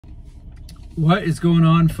What is going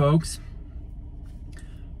on, folks?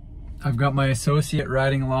 I've got my associate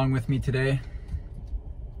riding along with me today.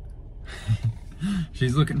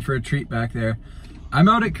 She's looking for a treat back there. I'm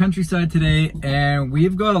out at Countryside today and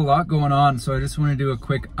we've got a lot going on, so I just want to do a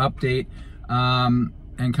quick update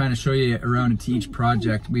and kind of show you around into each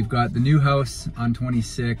project. We've got the new house on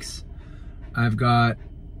 26. I've got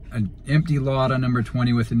an empty lot on number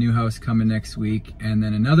 20 with a new house coming next week, and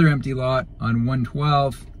then another empty lot on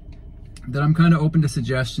 112 that I'm kind of open to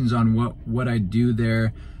suggestions on what I do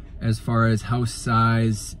there as far as house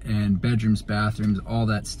size and bedrooms, bathrooms, all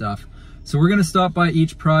that stuff. So we're gonna stop by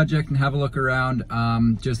each project and have a look around.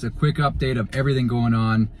 Just a quick update of everything going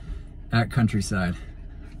on at Countryside.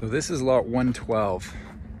 So this is lot 112.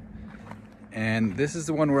 And this is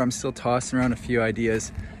the one where I'm still tossing around a few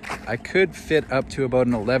ideas. I could fit up to about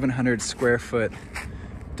an 1,100 square foot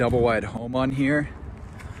double wide home on here,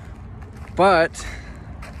 but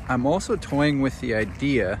I'm also toying with the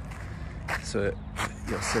idea, so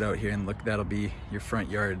you'll sit out here and look, that'll be your front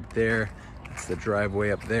yard there. That's the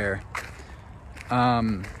driveway up there.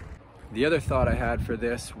 The other thought I had for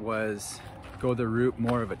this was go the route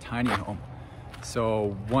more of a tiny home.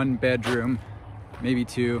 So 1 bedroom, maybe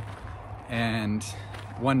 2, and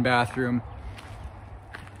 1 bathroom,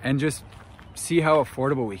 and just see how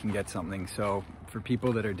affordable we can get something. So for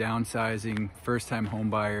people that are downsizing, first-time home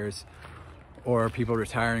buyers, or people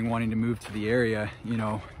retiring wanting to move to the area, you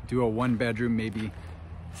know, do a 1 bedroom, maybe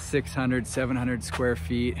 600, 700 square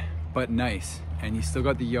feet, but nice. And you still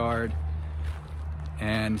got the yard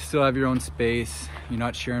and still have your own space. You're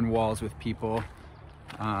not sharing walls with people.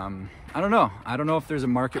 I don't know if there's a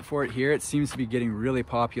market for it here. It seems to be getting really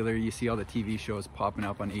popular. You see all the TV shows popping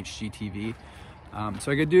up on HGTV.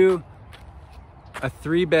 So I could do a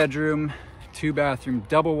 3 bedroom, 2 bathroom,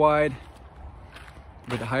 double wide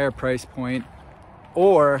with a higher price point,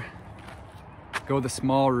 or go the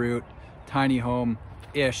small route, tiny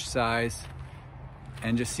home-ish size,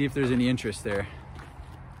 and just see if there's any interest there.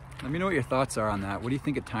 Let me know what your thoughts are on that. What do you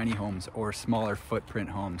think of tiny homes or smaller footprint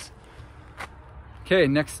homes? Okay,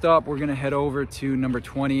 next stop, we're gonna head over to number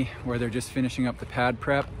 20 where they're just finishing up the pad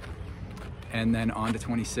prep, and then on to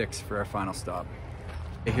 26 for our final stop.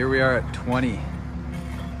 Okay, here we are at 20.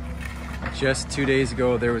 Just 2 days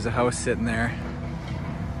ago, there was a house sitting there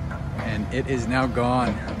and it is now gone,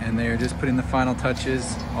 and they're just putting the final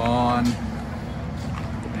touches on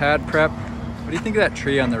the pad prep. What do you think of that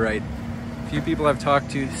tree on the right? A few people I've talked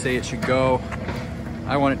to say it should go.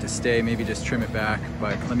 I want it to stay, maybe just trim it back,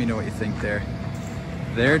 but let me know what you think there.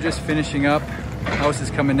 They're just finishing up. The house is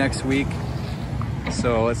coming next week.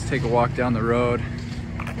 So let's take a walk down the road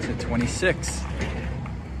to 26.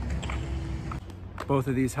 Both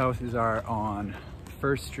of these houses are on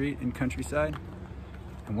First Street in Countryside.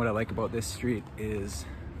 And what I like about this street is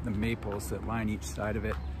the maples that line each side of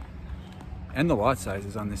it. And the lot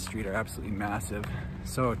sizes on this street are absolutely massive.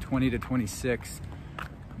 So 20 to 26,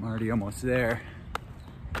 I'm already almost there.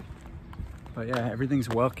 But yeah, everything's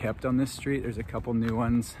well kept on this street. There's a couple new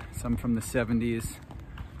ones, some from the 70s,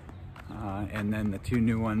 and then the 2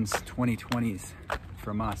 new ones, 2020s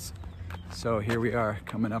from us. So here we are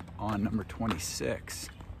coming up on number 26.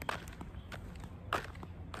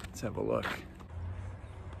 Let's have a look.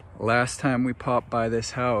 Last time we popped by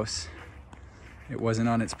this house, it wasn't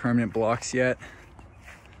on its permanent blocks yet.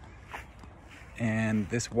 And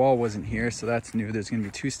this wall wasn't here, so that's new. There's gonna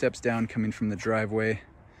be 2 steps down coming from the driveway,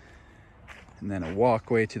 and then a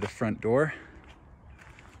walkway to the front door.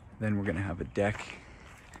 Then we're gonna have a deck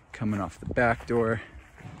coming off the back door.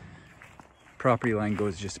 Property line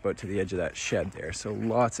goes just about to the edge of that shed there, so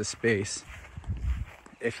lots of space.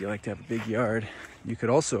 If you like to have a big yard, you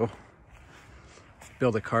could also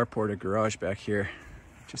build a carport or garage back here.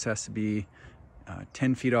 It just has to be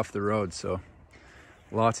 10 feet off the road, so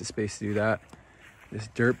lots of space to do that. This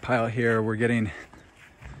dirt pile here, we're getting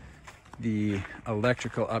the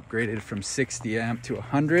electrical upgraded from 60 amp to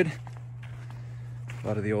 100. A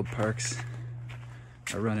lot of the old parks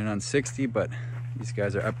are running on 60, but these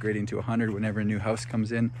guys are upgrading to 100 whenever a new house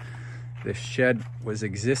comes in. This shed was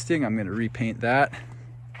existing. I'm gonna repaint that.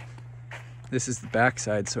 This is the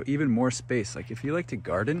backside, so even more space. Like if you like to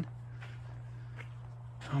garden,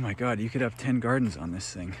 oh my God, you could have 10 gardens on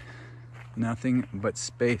this thing. Nothing but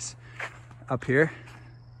space. Up here,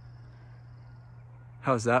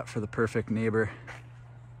 how's that for the perfect neighbor?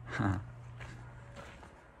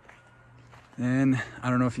 And I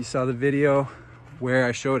don't know if you saw the video where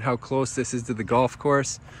I showed how close this is to the golf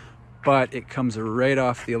course, but it comes right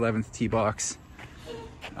off the 11th tee box.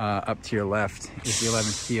 Up to your left is the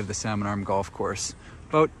 11th tee of the Salmon Arm golf course,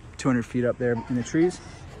 about 200 feet up there in the trees.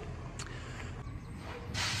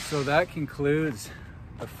 So that concludes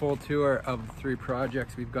the full tour of the 3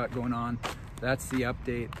 projects we've got going on. That's the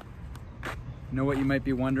update. Know what you might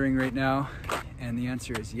be wondering right now? And the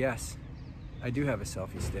answer is yes, I do have a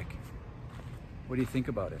selfie stick. What do you think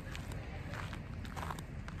about it?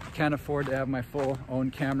 Can't afford to have my full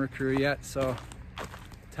own camera crew yet, so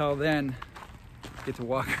till then, get to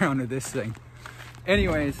walk around with this thing.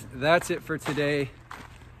 Anyways, that's it for today.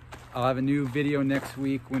 I'll have a new video next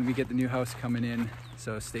week when we get the new house coming in,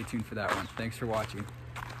 so stay tuned for that one. Thanks for watching.